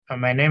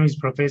My name is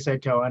Professor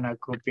Tawana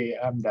Kope.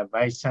 I'm the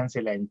Vice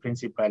Chancellor and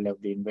Principal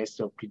of the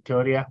University of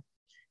Pretoria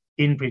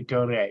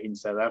in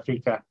South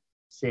Africa.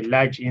 It's a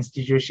large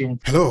institution.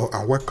 Hello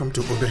and welcome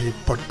to Obehi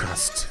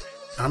Podcast.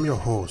 I'm your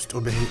host,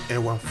 Obehi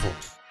A14,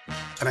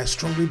 and I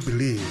strongly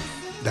believe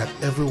that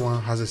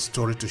everyone has a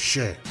story to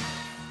share.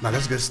 Now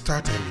let's get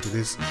started into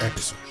this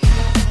episode.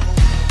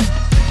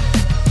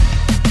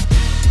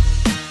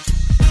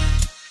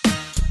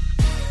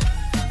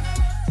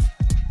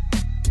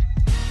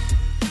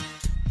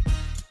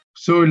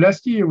 So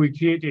last year we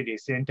created a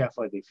Center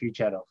for the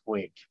Future of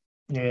Work.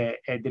 The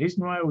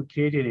reason why we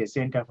created a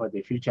Center for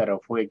the Future of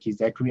Work is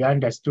that we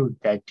understood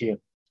that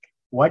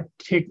what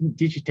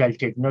digital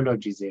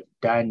technologies have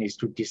done is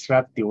to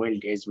disrupt the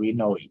world as we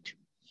know it,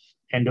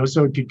 and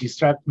also to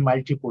disrupt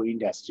multiple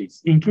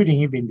industries,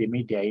 including even the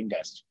media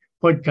industry.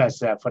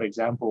 Podcasts, for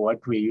example, what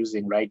we're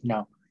using right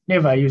now,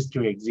 never used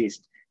to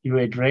exist. You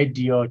had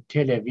radio,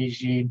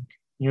 television,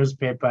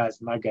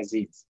 newspapers,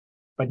 magazines,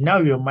 but now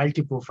you have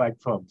multiple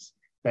platforms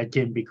that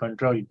can be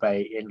controlled by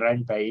and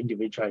run by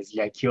individuals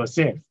like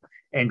yourself,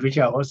 and which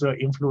are also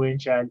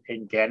influential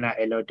and garner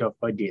a lot of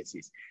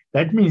audiences.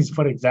 That means,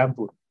 for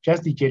example,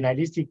 just the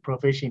journalistic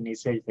profession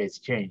itself has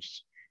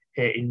changed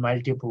in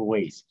multiple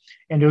ways.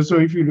 And also,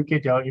 if you look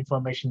at how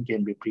information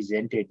can be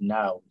presented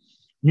now,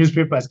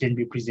 newspapers can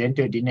be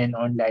presented in an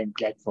online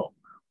platform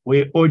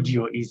where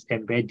audio is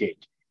embedded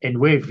and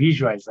where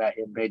visuals are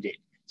embedded.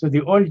 So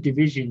the old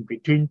division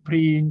between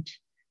print,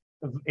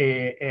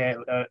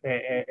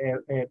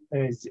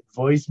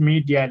 voice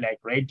media like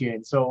radio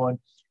and so on,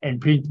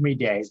 and print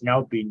media has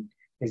now been,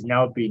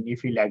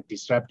 if you like,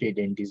 disrupted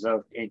and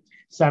dissolved, and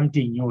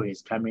something new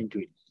has come into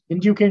it.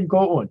 And you can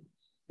go on.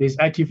 There's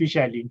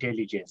artificial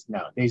intelligence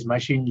now. There's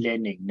machine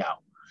learning now.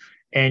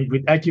 And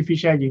with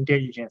artificial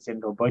intelligence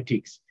and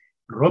robotics,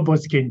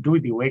 robots can do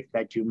the work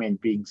that human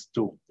beings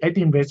do. At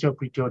the University of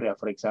Pretoria,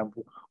 for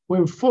example, we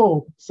have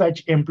 4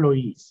 such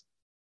employees.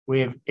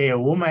 We have a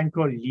woman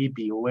called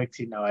Libby who works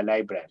in our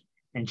library,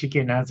 and she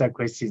can answer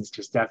questions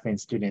to staff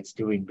and students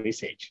doing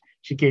research.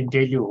 She can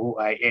tell you who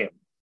I am.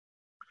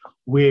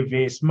 We have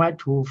a smart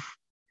hoof,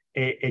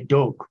 a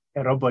dog,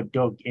 a robot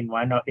dog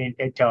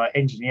at our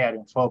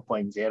engineering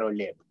 4.0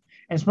 lab.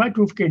 And smart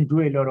hoof can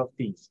do a lot of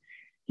things.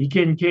 He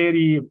can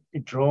carry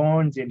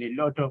drones and a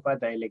lot of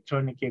other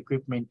electronic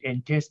equipment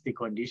and test the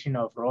condition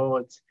of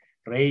roads,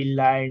 rail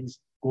lines,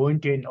 go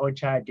into an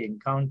orchard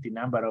and count the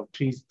number of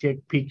trees,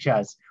 take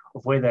pictures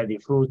of whether the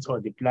fruits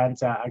or the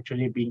plants are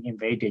actually being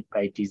invaded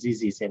by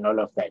diseases and all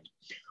of that.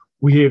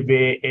 We have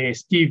a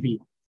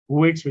Stevie who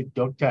works with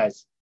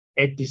doctors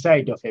at the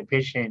side of a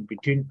patient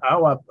between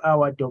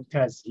our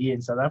doctors here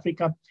in South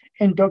Africa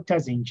and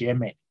doctors in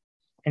Germany.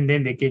 And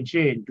then they can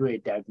share and do a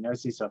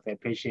diagnosis of a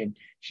patient,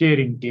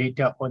 sharing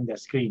data on the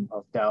screen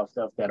of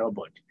the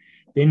robot.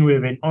 Then we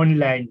have an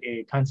online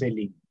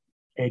counseling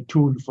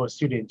tool for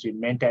students with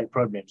mental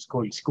problems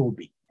called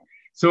Scooby.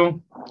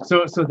 So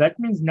that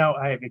means now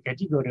I have a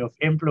category of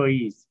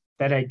employees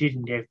that I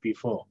didn't have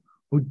before,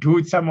 who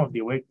do some of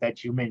the work that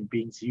human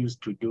beings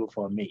used to do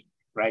for me,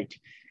 right?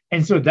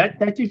 And so that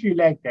if you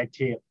like,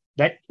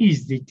 that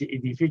is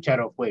the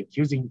future of work,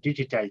 using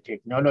digital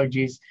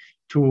technologies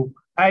to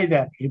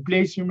either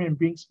replace human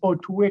beings or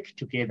to work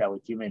together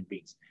with human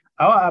beings.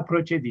 Our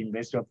approach at the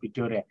University of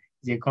Pretoria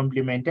is a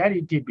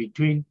complementarity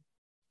between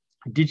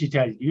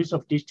use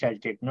of digital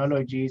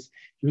technologies,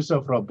 use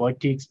of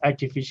robotics,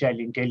 artificial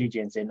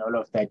intelligence, and all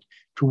of that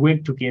to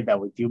work together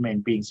with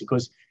human beings,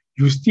 because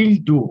you still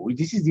do.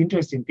 This is the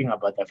interesting thing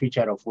about the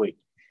future of work.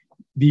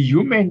 The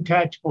human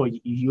touch or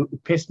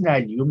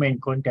personal human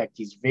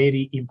contact is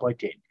very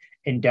important,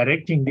 and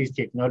directing these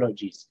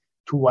technologies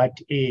to what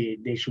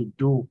they should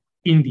do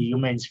in the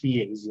human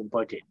sphere is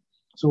important.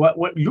 So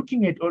what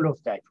looking at all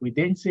of that, we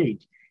then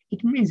said,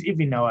 it means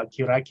even our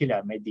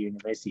curriculum at the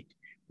university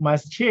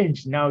must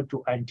change now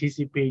to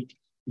anticipate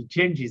the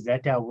changes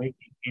that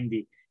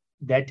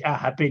are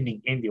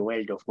happening in the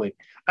world of work.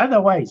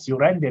 Otherwise, you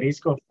run the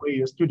risk of where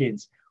your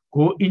students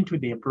go into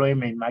the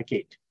employment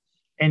market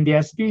and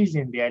their skills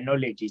and their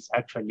knowledge is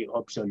actually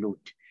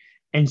obsolete.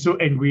 And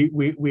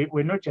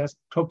we're not just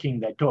talking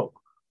the talk.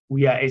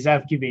 We are, as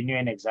I've given you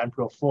an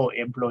example of 4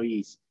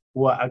 employees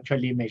who are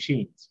actually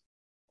machines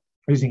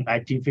using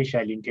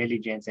artificial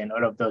intelligence and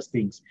all of those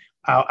things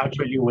are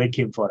actually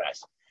working for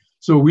us.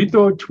 So we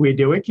thought, with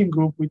the working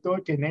group,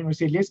 and then we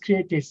said, let's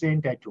create a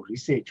center to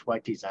research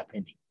what is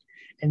happening.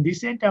 And the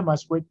center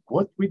must work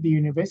both with the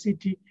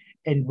university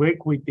and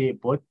work with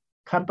both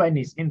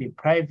companies in the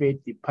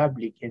private, the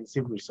public, and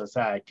civil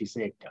society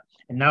sector.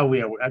 And now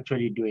we are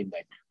actually doing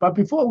that. But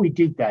before we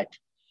did that,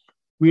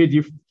 we had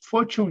the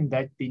fortune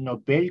that the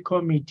Nobel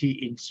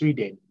Committee in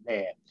Sweden,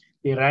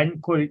 they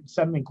run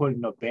something called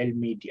Nobel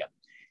Media.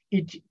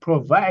 It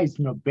provides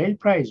Nobel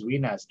Prize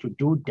winners to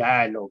do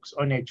dialogues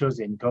on a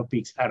chosen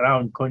topics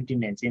around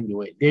continents in the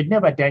world. They'd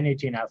never done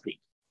it in Africa.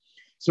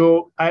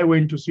 So I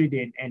went to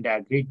Sweden and I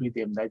agreed with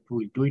them that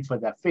we'll do it for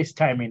the first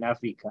time in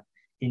Africa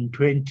in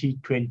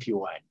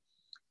 2021.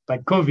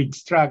 But COVID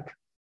struck,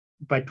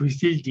 but we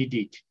still did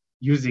it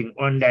using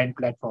online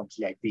platforms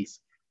like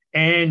this.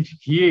 And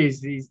here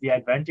is the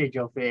advantage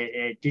of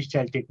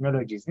digital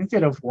technologies.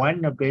 Instead of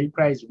one Nobel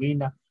Prize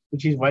winner,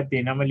 which is what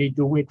they normally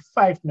do with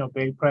 5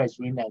 Nobel Prize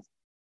winners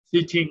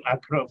sitting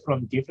across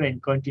from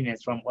different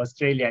continents, from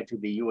Australia to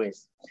the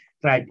US,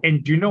 right?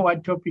 And do you know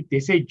what topic?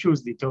 They say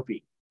choose the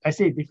topic. I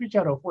say the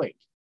future of work.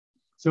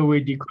 So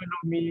with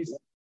economists,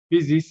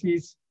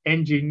 physicists,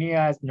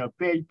 engineers,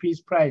 Nobel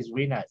Peace Prize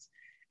winners.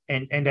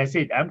 And I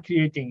said, I'm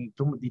creating,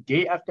 the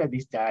day after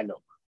this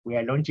dialogue, we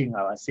are launching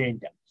our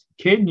center.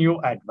 Can you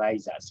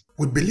advise us?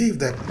 We believe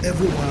that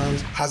everyone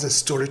has a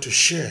story to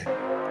share.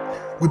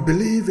 We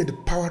believe in the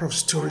power of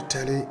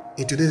storytelling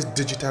in today's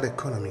digital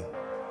economy.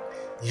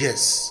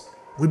 Yes,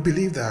 we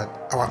believe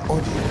that our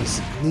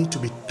audience need to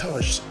be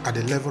touched at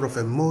the level of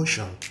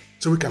emotion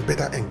so we can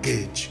better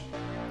engage.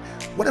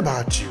 What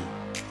about you?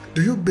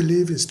 Do you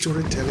believe in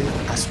storytelling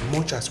as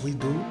much as we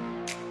do?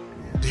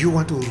 Do you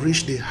want to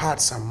reach the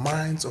hearts and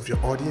minds of your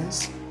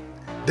audience?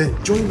 Then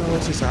join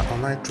us in our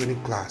online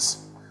training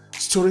class,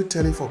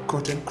 Storytelling for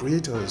Content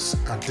Creators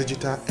and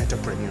Digital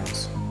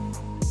Entrepreneurs.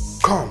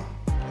 Come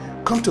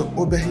to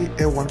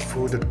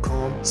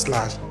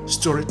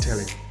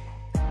obehiewanfo.com/storytelling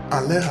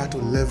and learn how to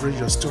leverage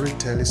your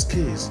storytelling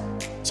skills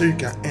so you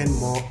can earn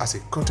more as a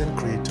content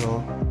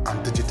creator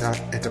and digital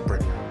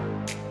entrepreneur.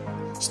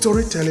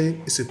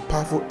 Storytelling is a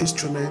powerful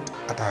instrument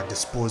at our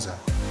disposal.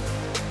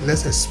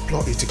 Let's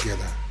explore it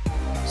together.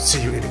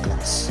 See you in the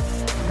class.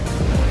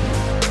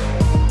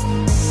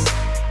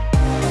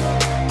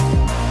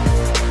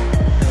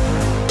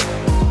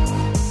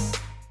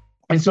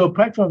 And so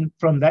apart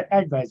from that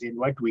advice and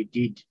what we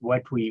did,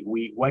 what we've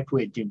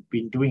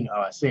been doing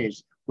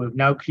ourselves, we're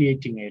now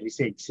creating a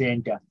research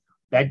center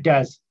that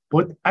does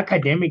both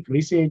academic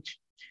research,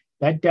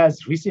 that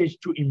does research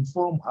to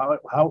inform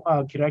how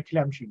our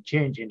curriculum should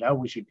change and how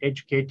we should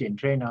educate and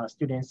train our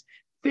students.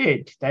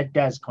 Third, that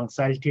does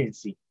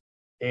consultancy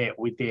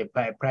with the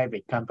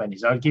private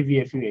companies. I'll give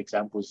you a few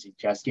examples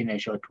just in a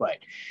short while.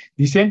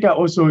 The center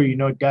also,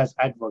 does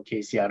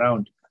advocacy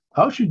around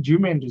how should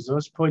human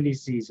resource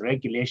policies,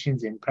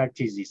 regulations, and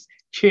practices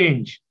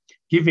change,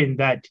 given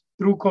that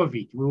through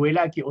COVID, we were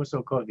lucky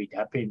also COVID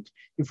happened.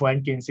 If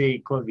one can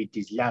say COVID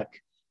is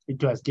luck,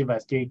 it was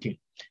devastating.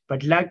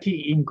 But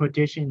lucky in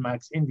quotation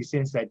marks in the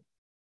sense that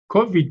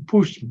COVID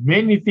pushed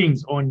many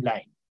things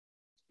online,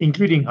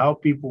 including how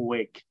people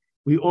work.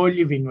 We all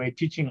we're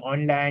teaching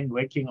online,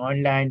 working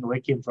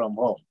from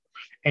home.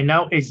 And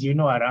now, as you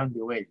know, around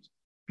the world,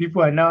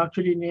 people are now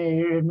actually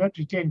not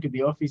returned to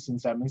the office in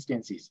some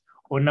instances,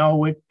 or now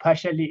work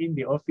partially in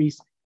the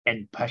office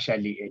and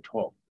partially at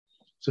home.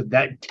 So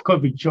that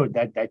COVID showed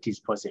that is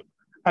possible.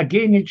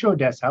 Again, it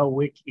showed us how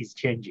work is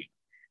changing.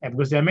 And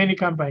because there are many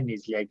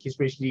companies, like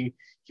especially,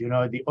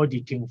 the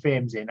auditing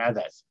firms and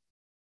others,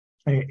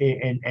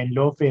 and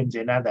law firms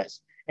and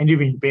others, and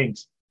even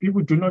banks,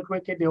 people do not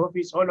work at the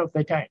office all of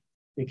the time.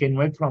 They can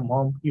work from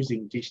home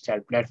using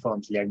digital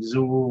platforms like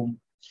Zoom,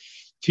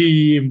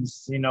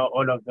 Teams,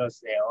 all of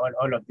those,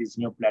 all of these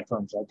new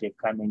platforms that have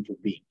come into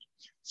being.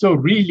 So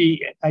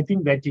really, I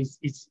think that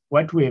is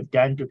what we have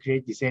done to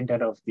create the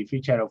Center of the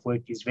Future of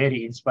Work is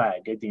very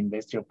inspired at the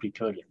University of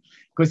Pretoria,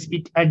 because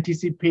it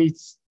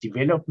anticipates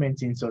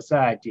developments in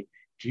society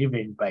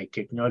driven by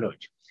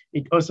technology.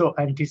 It also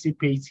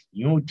anticipates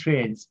new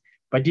trends,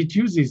 but it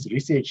uses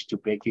research to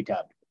back it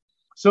up.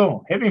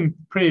 So having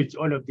praised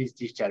all of these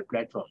digital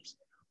platforms,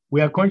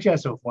 we are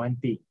conscious of one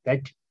thing,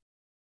 that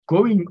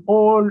going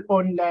all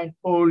online,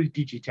 all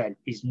digital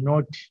is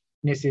not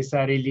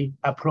necessarily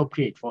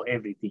appropriate for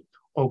everything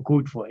or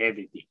good for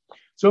everything.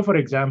 So for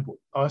example,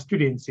 our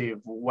students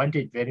have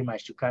wanted very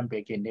much to come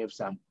back and have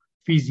some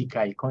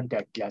physical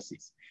contact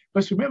classes.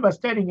 Because remember,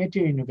 studying at a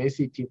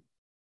university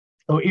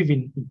or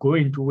even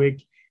going to work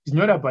is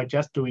not about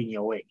just doing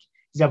your work.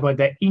 It's about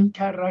the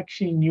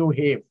interaction you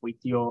have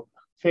with your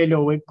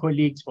fellow work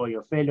colleagues or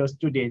your fellow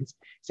students.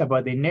 It's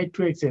about the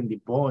networks and the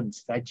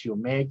bonds that you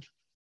make.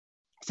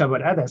 It's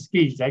about other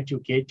skills that you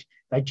get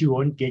that you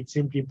won't get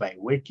simply by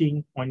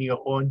working on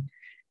your own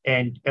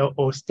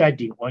or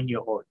studying on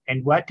your own.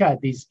 And what are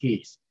these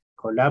skills?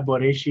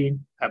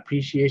 Collaboration,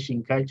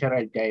 appreciation,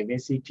 cultural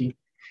diversity,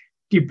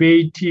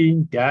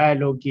 debating,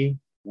 dialoguing,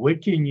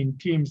 working in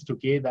teams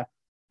together,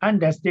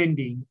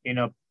 understanding,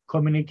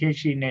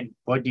 communication and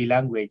body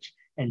language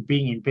and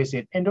being in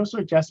person, and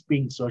also just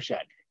being social.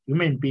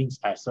 Human beings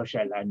are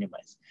social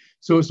animals.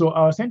 So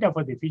our Center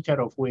for the Future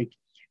of Work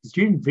is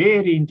doing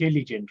very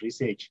intelligent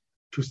research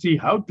to see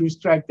how to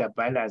strike the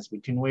balance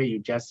between where you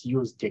just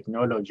use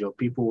technology or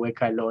people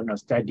work alone or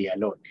study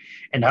alone,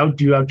 and how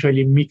do you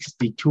actually mix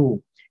the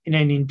two in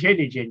an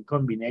intelligent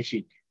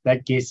combination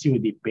that gets you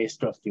the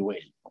best of the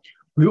world.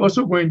 We're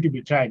also going to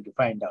be trying to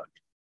find out,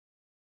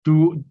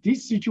 do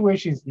these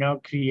situations now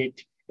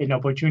create an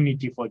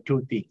opportunity for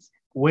two things?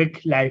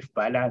 Work-life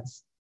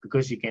balance,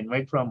 because you can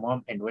work from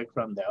home and work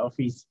from the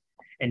office.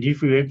 And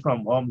if you work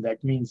from home,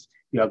 that means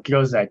you are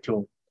closer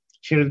to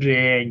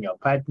children, your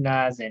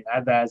partners and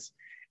others.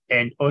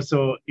 And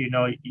also,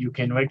 you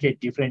can work at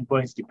different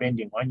points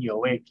depending on your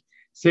work.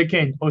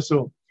 Second,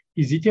 also,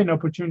 is it an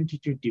opportunity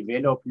to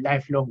develop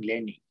lifelong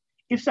learning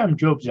if some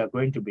jobs are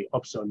going to be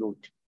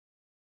obsolete,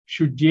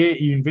 should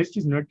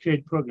universities not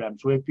create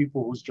programs where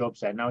people whose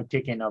jobs are now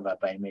taken over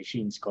by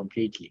machines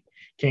completely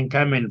can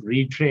come and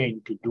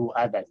retrain to do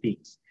other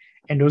things?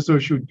 And also,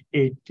 should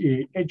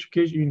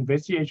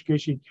university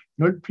education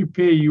not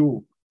prepare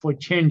you for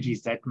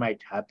changes that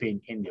might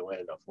happen in the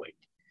world of work?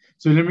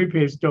 So let me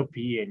perhaps stop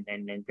here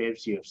and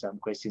perhaps you have some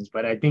questions,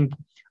 but I think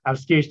I've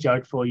sketched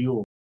out for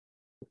you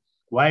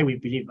why I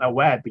believe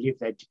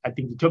that I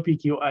think the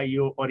topic you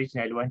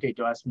originally wanted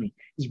to ask me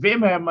is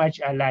very much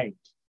aligned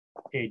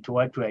to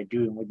what we are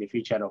doing with the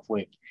future of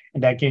work.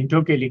 And I can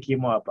talk a little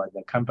more about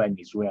the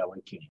companies we are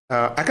working.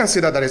 I can see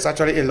that there is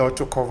actually a lot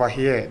to cover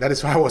here. That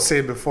is why I was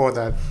saying before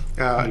that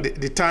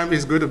the time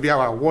is going to be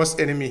our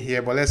worst enemy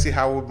here, but let's see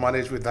how we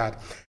manage with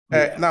that.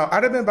 Now, I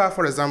remember,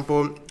 for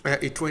example,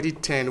 in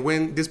 2010,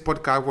 when this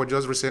podcast was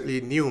just recently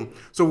new.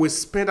 So we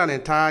spent an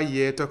entire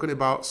year talking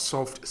about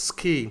soft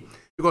skill,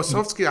 because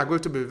soft skills are going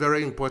to be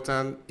very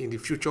important in the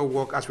future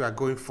work as we are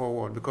going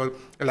forward. Because,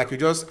 like you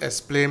just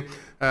explained,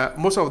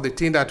 most of the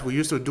things that we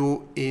used to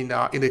do in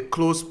a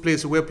closed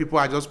place where people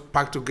are just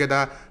packed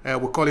together,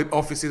 we call it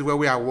offices where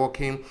we are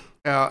working.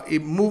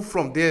 It moved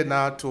from there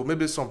now to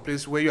maybe some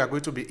place where you are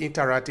going to be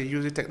interacting,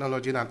 using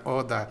technology and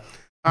all that.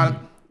 And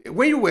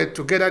when you were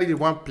together in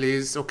one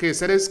place, okay,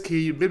 certain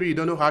skill, maybe you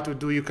don't know how to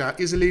do, you can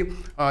easily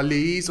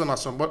liaise on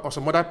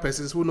some other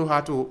persons who know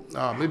how to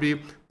maybe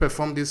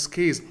perform these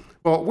skills.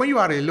 But when you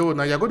are alone,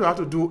 now you're going to have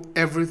to do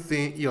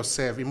everything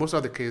yourself in most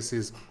of the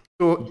cases.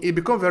 So it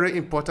becomes very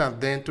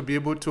important then to be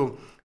able to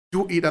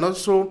do it and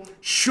also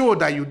show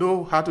that you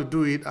know how to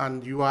do it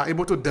and you are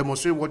able to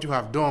demonstrate what you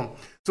have done.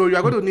 So you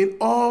are going to need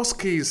all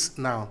skills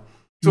now.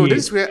 So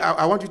this is where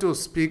I want you to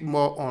speak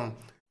more on,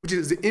 which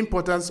is the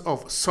importance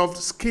of soft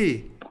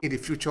skill in the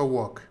future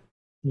work.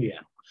 Yeah.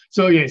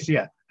 So yes,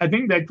 yeah. I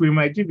think that we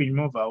might even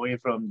move away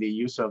from the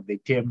use of the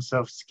term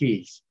soft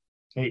skills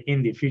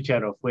in the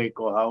future of work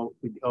or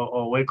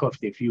work of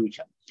the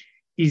future.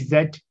 Is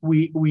that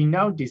we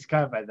now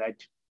discover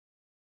that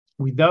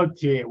without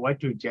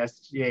what we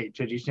just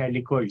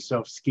traditionally call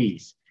soft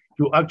skills,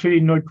 you actually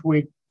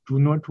do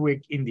not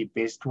work in the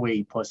best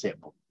way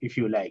possible, if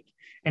you like.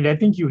 And I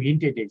think you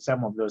hinted at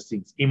some of those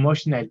things.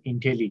 Emotional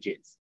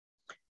intelligence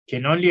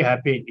can only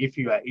happen if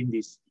you are in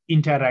this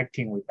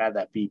interacting with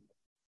other people.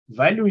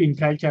 Valuing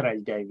cultural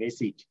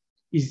diversity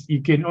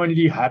you can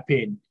only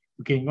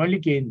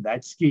gain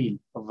that skill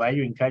of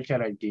valuing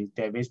cultural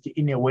diversity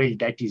in a world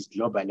that is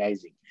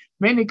globalizing.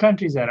 Many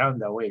countries around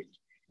the world,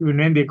 even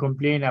when they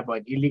complain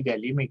about illegal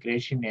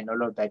immigration and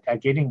all of that, are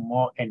getting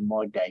more and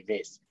more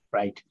diverse,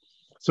 right?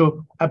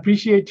 So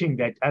appreciating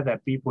that other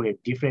people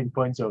have different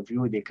points of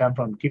view, they come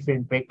from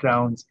different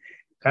backgrounds,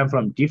 come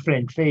from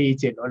different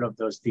faiths and all of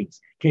those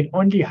things can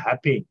only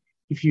happen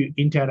if you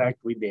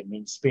interact with them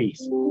in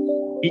space.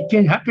 It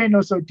can happen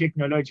also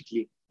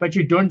technologically, but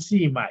you don't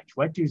see much.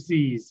 What you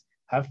see is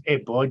have a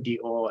body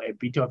or a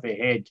bit of a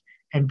head.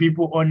 And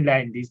people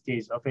online these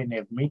days often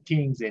have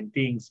meetings and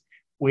things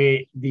where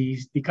the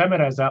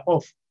cameras are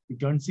off. You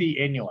don't see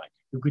anyone.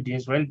 You could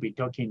as well be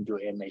talking to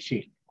a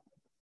machine.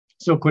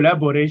 So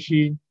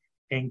collaboration,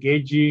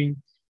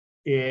 engaging,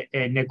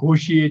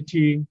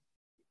 negotiating,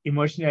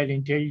 emotional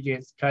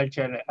intelligence,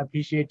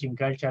 appreciating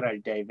cultural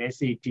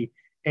diversity,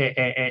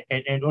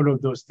 and all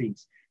of those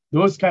things.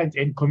 Those kinds,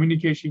 and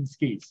communication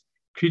skills,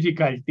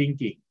 critical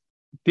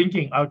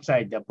thinking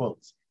outside the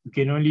box. You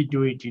can only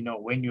do it,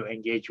 when you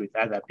engage with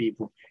other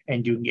people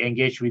and you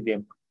engage with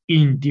them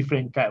in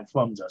different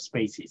forms of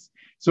spaces.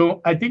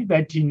 So I think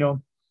that,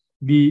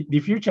 the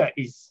future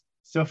is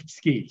soft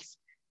skills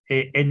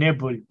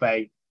enabled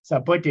by,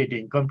 supported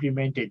and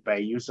complemented by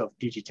use of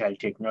digital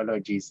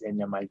technologies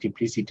and a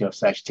multiplicity of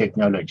such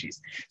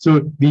technologies.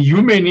 So the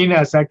human in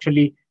us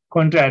actually,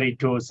 contrary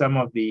to some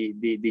of the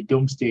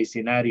doomsday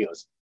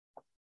scenarios,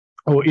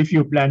 or if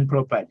you plan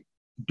properly,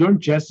 don't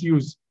just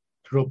use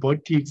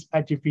robotics,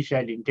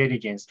 artificial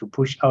intelligence to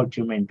push out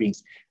human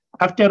beings.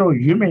 After all,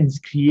 humans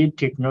create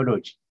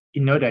technology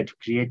in order to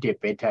create a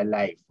better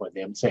life for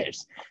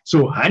themselves.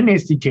 So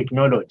harness the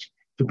technology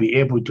to be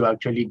able to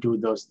actually do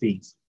those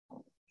things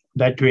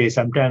that way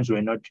sometimes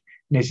were not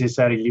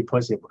necessarily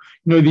possible.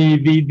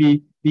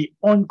 The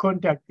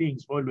on-contact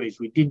things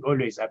we didn't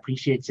always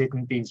appreciate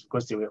certain things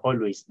because they were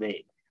always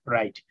there,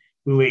 right?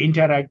 We were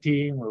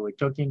interacting, we were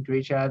talking to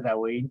each other,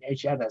 we were in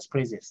each other's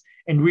presence,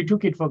 and we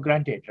took it for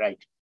granted, right?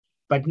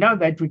 But now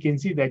that we can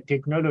see that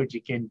technology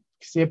can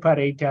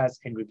separate us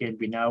and we can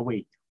be in our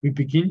way, we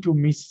begin to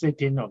miss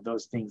certain of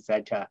those things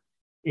that are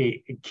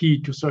a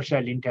key to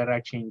social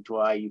interaction, to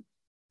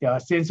our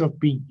sense of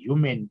being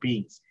human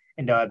beings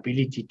and our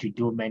ability to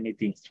do many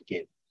things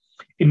together.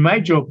 In my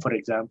job, for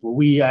example,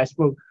 we have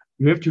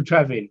to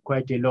travel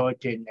quite a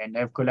lot and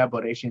have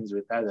collaborations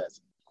with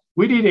others.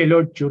 We did a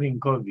lot during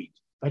COVID,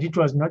 but it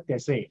was not the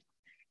same.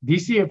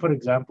 This year, for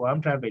example,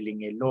 I'm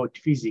traveling a lot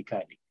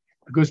physically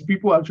because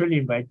people actually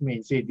invite me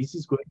and say, this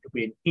is going to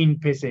be an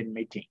in-person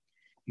meeting.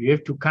 You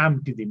have to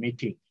come to the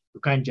meeting.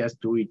 You can't just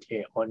do it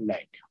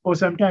online. Or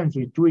sometimes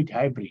we do it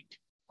hybrid.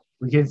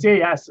 We can say,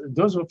 yes,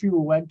 those of you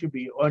who want to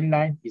be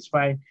online is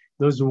fine.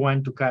 those who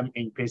want to come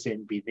in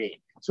person be there.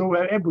 So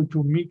we're able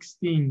to mix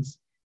things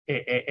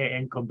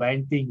and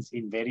combine things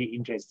in very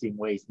interesting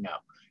ways now.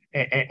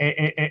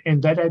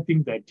 And that I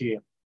think that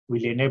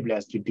will enable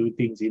us to do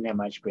things in a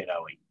much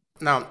better way.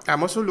 Now,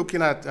 I'm also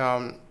looking at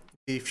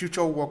the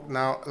future work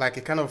now, like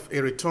a kind of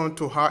a return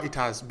to how it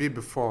has been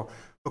before.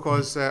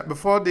 Because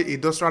before the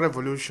Industrial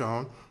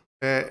Revolution,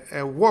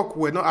 work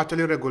were not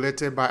actually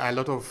regulated by a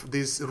lot of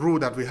this rule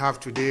that we have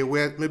today,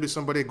 where maybe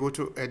somebody go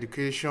to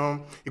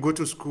education, you go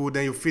to school,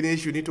 then you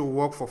finish, you need to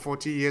work for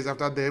 40 years,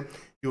 after that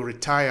you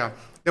retire.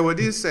 There were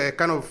this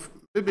kind of,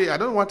 maybe I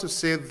don't want to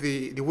say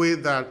the way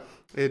that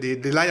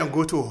the lion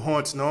go to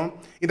hunt, no?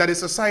 In that the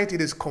society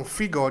is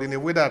configured in a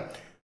way that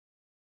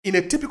in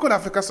a typical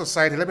African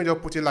society, let me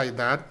just put it like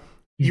that,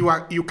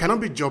 you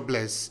cannot be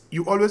jobless.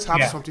 You always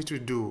have something to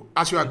do.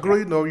 As you are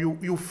growing up,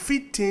 you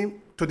fit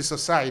in to the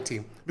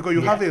society because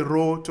you have a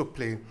role to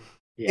play.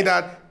 In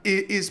that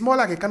it's more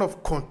like a kind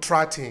of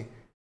contracting.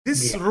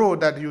 This role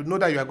that you know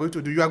that you are going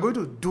to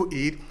do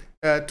it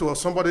to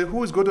somebody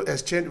who is going to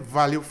exchange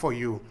value for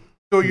you.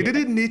 So you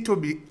didn't need to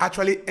be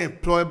actually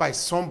employed by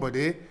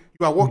somebody.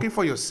 You are working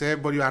for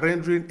yourself, but you are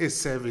rendering a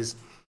service.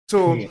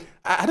 So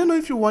I don't know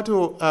if you want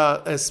to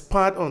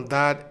expand on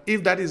that,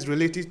 if that is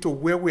related to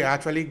where we are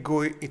actually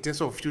going in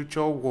terms of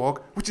future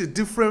work, which is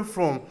different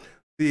from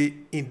the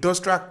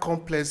industrial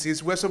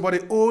complexes where somebody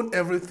owns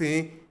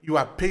everything, you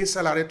are paying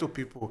salary to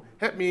people.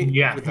 Help me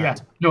with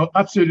that. No,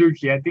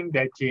 absolutely. I think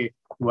that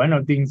one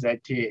of the things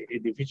that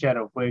the future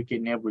of work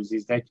enables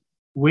is that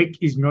work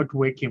is not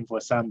working for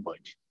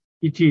somebody.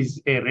 It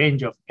is a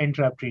range of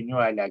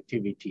entrepreneurial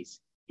activities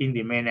in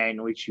the manner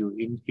in which you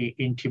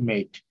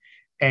intimate.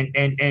 And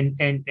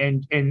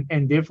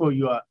therefore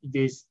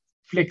there's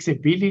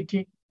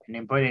flexibility. An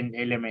important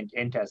element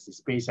enters the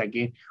space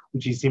again,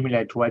 which is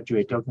similar to what you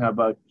were talking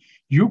about.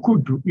 You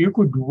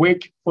could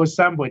work for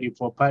somebody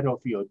for part of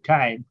your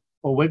time,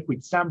 or work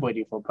with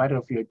somebody for part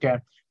of your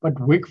time, but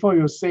work for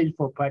yourself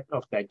for part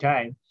of the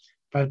time,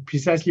 but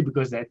precisely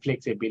because that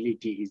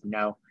flexibility is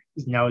now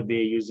there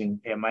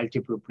using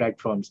multiple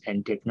platforms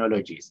and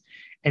technologies.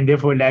 And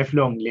therefore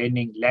lifelong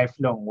learning,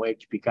 lifelong work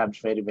becomes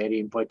very, very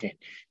important.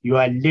 You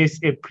are less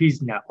a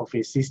prisoner of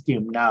a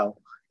system now,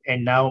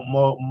 and now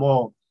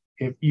more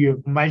you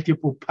have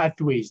multiple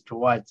pathways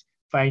towards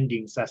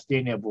finding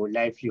sustainable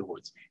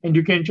livelihoods. And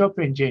you can chop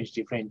and change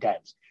different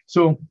times.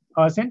 So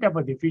our Center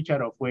for the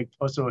Future of Work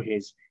also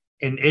has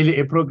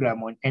a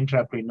program on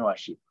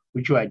entrepreneurship,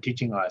 which we are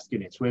teaching our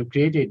students. We've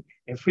created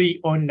a free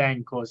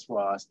online course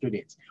for our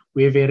students.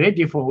 We have a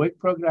Ready for Work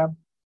program.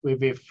 We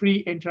have a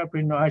free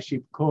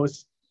entrepreneurship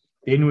course.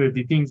 Then we have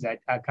the things that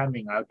are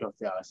coming out of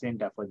our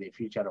Center for the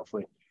Future of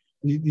Work.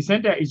 The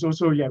center is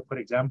also, like, for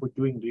example,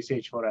 doing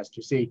research for us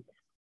to say,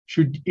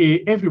 should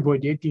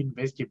everybody at the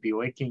university be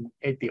working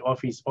at the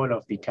office all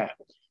of the time?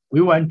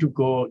 We want to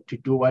go to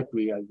do what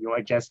you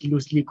are just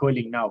loosely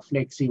calling now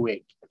flexi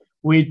work,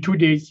 where 2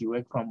 days you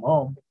work from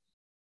home,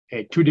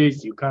 2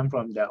 days you come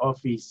from the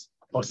office,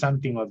 or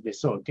something of the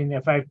sort. In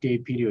a 5-day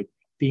period,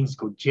 things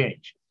could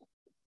change.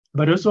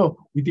 But also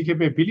with the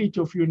capability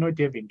of you not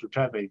having to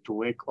travel to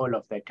work all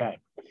of the time,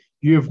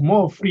 you have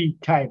more free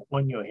time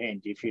on your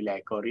hand, if you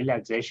like, or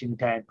relaxation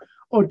time,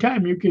 or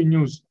time you can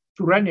use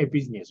to run a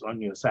business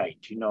on your side,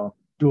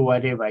 do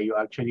whatever you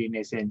actually, in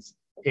a sense,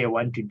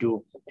 want to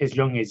do, as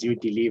long as you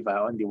deliver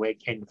on the work.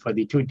 And for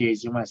the 2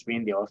 days, you must be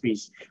in the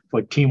office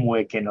for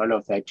teamwork and all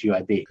of that, you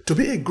are there. To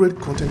be a great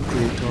content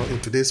creator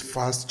in today's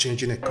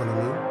fast-changing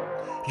economy,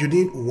 you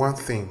need one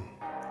thing: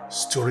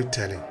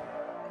 storytelling.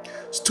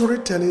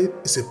 Storytelling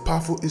is a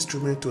powerful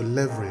instrument to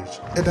leverage,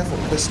 either for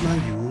personal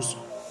use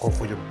or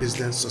for your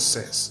business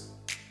success.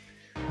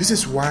 This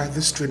is why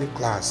this training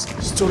class,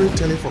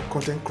 Storytelling for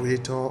Content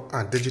Creator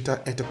and Digital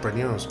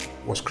Entrepreneurs,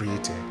 was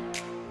created.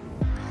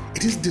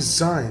 It is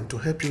designed to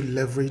help you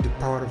leverage the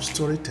power of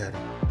storytelling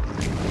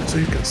so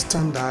you can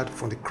stand out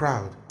from the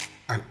crowd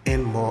and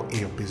earn more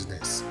in your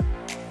business.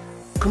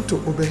 Come to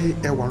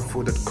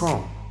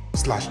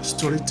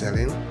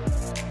obehi1.com/storytelling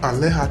and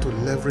learn how to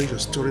leverage your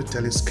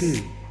storytelling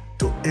skill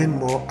to earn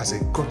more as a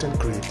content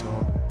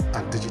creator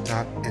and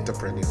digital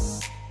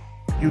entrepreneur.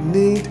 You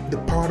need the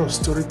power of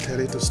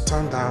storytelling to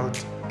stand out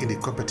in the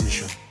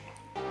competition.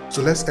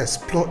 So let's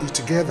explore it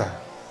together.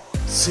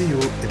 See you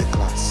in the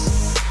class.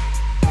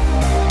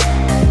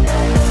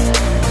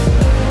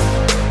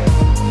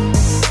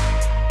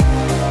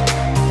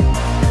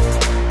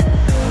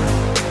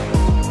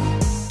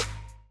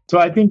 So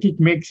I think it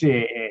makes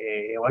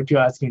what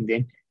you're asking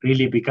then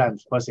really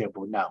becomes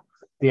possible now.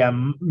 There are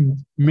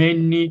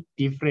many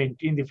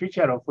different, in the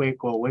future of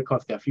work or work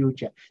of the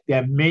future,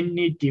 there are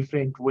many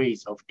different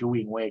ways of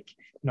doing work,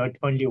 not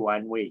only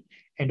one way.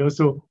 And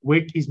also,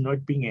 work is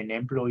not being an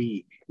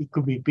employee. It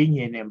could be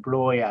being an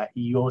employer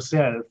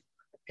yourself,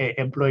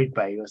 employed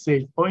by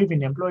yourself, or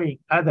even employing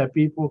other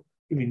people,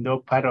 even though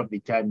part of the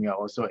time you're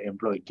also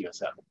employed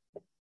yourself.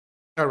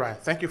 All right,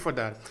 thank you for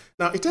that.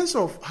 Now, in terms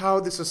of how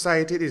the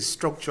society is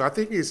structured, I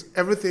think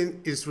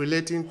everything is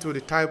relating to the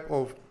type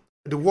of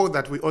the work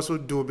that we also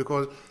do,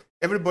 because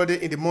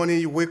everybody in the morning,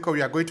 you wake up,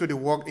 you are going to the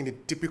work in the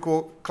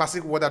typical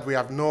classic work that we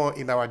have known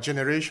in our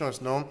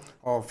generations, no,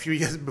 or a few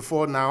years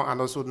before now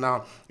and also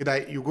now.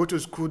 That you go to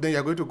school, then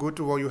you're going to go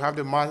to work, you have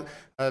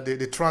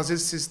the transit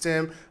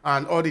system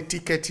and all the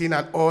ticketing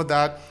and all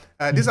that.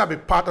 These are a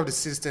part of the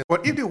system.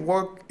 But if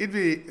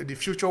the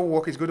future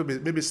work is going to be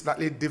maybe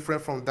slightly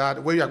different from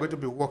that, where you are going to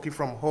be working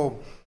from home,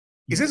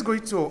 is this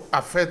going to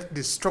affect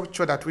the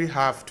structure that we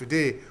have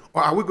today,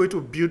 or are we going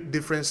to build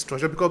different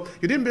structure? Because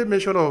you didn't make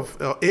mention of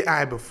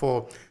AI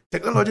before.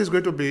 Technology is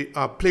going to be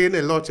playing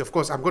a lot. Of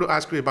course, I'm going to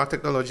ask you about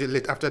technology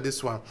later after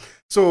this one.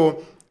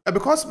 So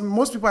because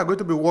most people are going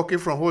to be working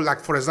from home,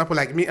 like for example,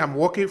 like me, I'm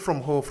working from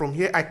home. From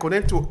here, I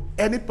connect to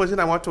any person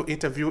I want to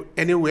interview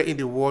anywhere in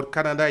the world,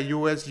 Canada,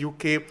 US,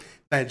 UK,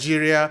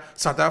 Nigeria,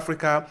 South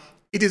Africa.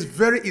 It is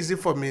very easy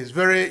for me. It's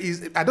very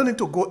easy. I don't need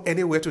to go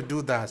anywhere to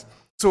do that.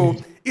 So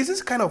is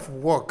this kind of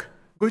work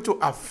going to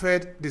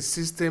affect the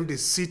system, the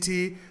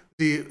city,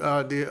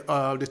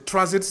 the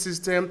transit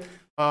system?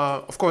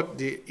 Of course,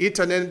 the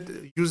internet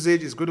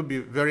usage is going to be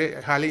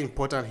very highly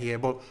important here.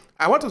 But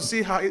I want to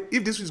see how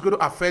if this is going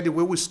to affect the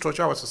way we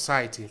structure our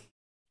society.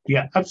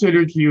 Yeah,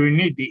 absolutely. You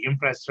need the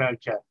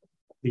infrastructure.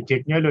 The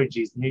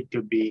technologies need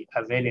to be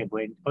available,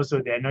 and also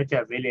they are not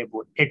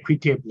available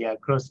equitably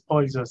across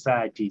all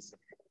societies,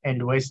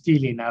 and we're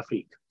still in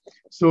Africa.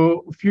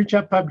 So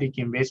future public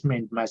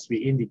investment must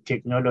be in the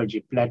technology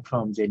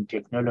platforms and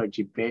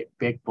technology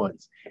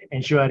backbones,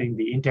 ensuring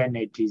the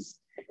internet is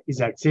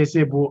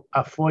accessible,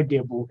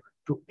 affordable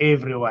to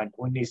everyone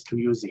who needs to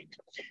use it.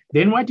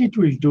 Then what it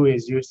will do,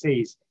 as you say,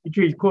 is it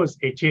will cause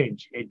a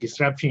change, a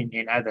disruption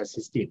in other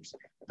systems,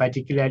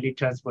 particularly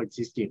transport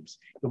systems.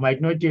 You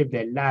might not have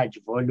the large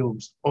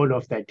volumes all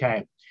of the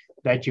time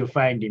that you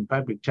find in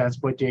public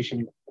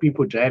transportation,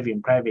 people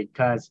driving private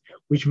cars,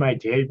 which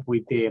might help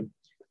with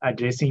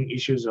addressing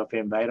issues of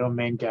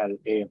environmental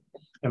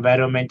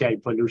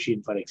pollution,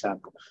 for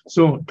example.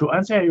 So to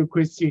answer your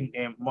question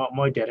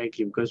more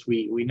directly, because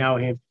we now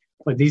have,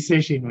 for this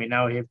session, we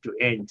now have to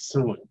end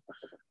soon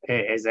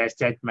as I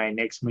start my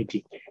next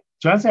meeting.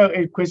 To answer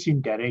your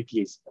question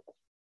directly, is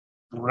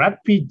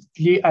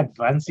rapidly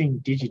advancing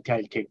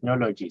digital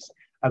technologies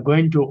are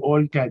going to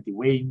alter the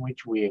way in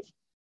which we have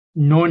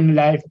known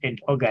life and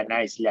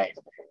organized life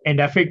and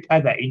affect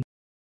other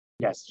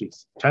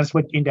industries,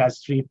 transport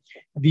industry,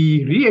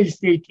 the real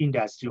estate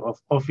industry of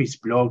office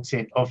blocks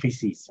and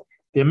offices.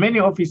 There are many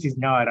offices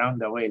now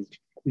around the world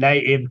lie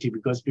empty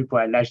because people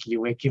are largely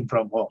working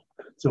from home.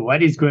 So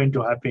what is going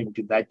to happen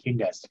to that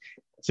industry?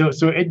 So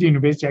at the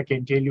university, I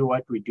can tell you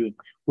what we're doing.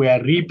 We are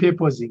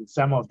repurposing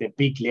some of the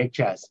big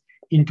lectures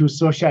into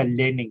social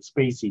learning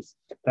spaces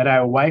that are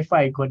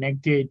Wi-Fi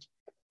connected,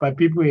 but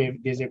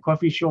there's a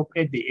coffee shop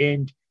at the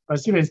end. But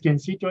students can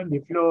sit on the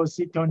floor,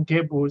 sit on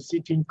tables,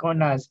 sit in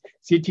corners,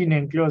 sit in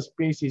enclosed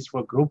spaces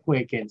for group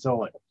work and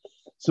so on.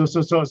 So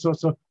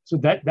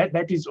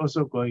that is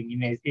also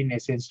going in a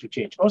sense to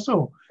change.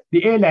 Also,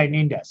 the airline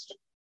industry,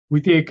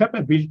 with the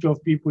capability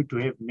of people to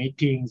have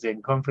meetings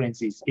and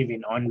conferences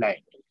even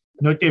online.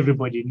 Not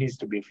everybody needs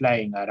to be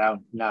flying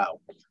around now.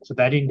 So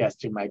that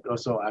industry might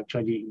also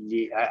actually,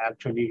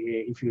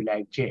 if you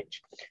like,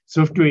 change.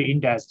 Software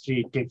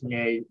industry,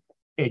 digital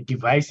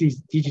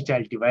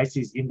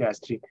devices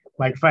industry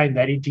might find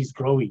that it is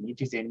growing.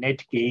 It is a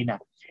net gainer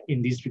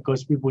in this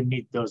because people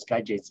need those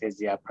gadgets as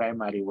their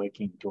primary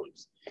working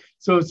tools.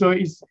 So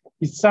it's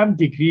some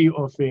degree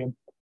of I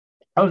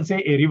would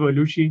say a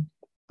revolution,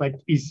 but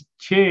it's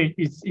change.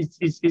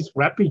 It's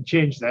rapid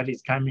change that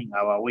is coming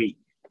our way,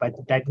 but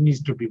that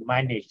needs to be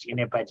managed in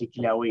a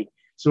particular way.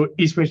 So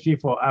especially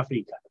for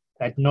Africa,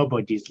 that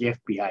nobody is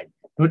left behind.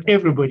 Not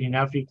everybody in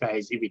Africa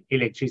has even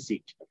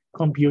electricity,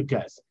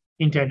 computers,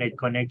 internet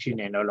connection,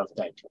 and all of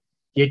that.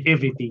 Yet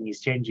everything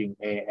is changing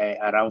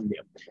around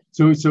them.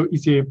 So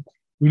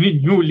we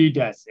need new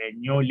leaders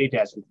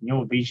with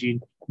new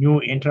vision,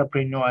 new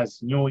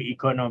entrepreneurs, new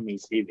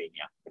economies even.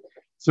 Yeah.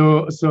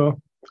 So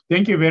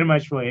thank you very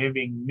much for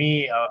having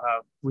me.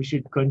 We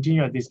should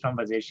continue this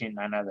conversation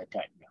another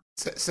time. Yeah.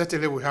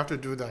 Certainly, we have to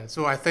do that.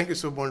 So I thank you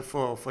so much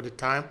for the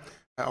time.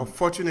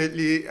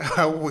 Unfortunately,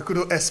 we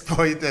couldn't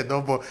exploit that,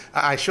 no, but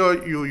I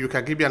assure you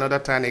can give me another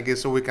time again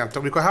so we can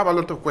talk. We can have a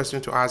lot of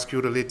questions to ask you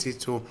related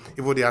to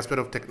even the aspect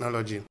of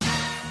technology.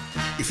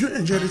 If you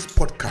enjoy this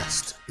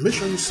podcast, make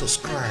sure you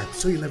subscribe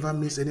so you never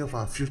miss any of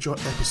our future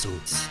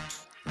episodes.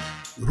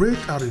 Rate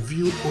and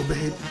review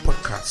Obehe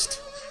Podcast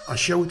and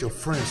share with your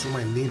friends who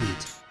might need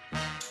it.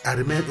 I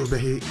remain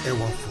Obehe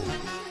Ewanfo.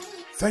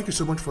 Thank you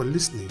so much for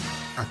listening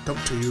and talk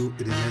to you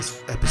in the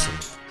next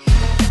episode.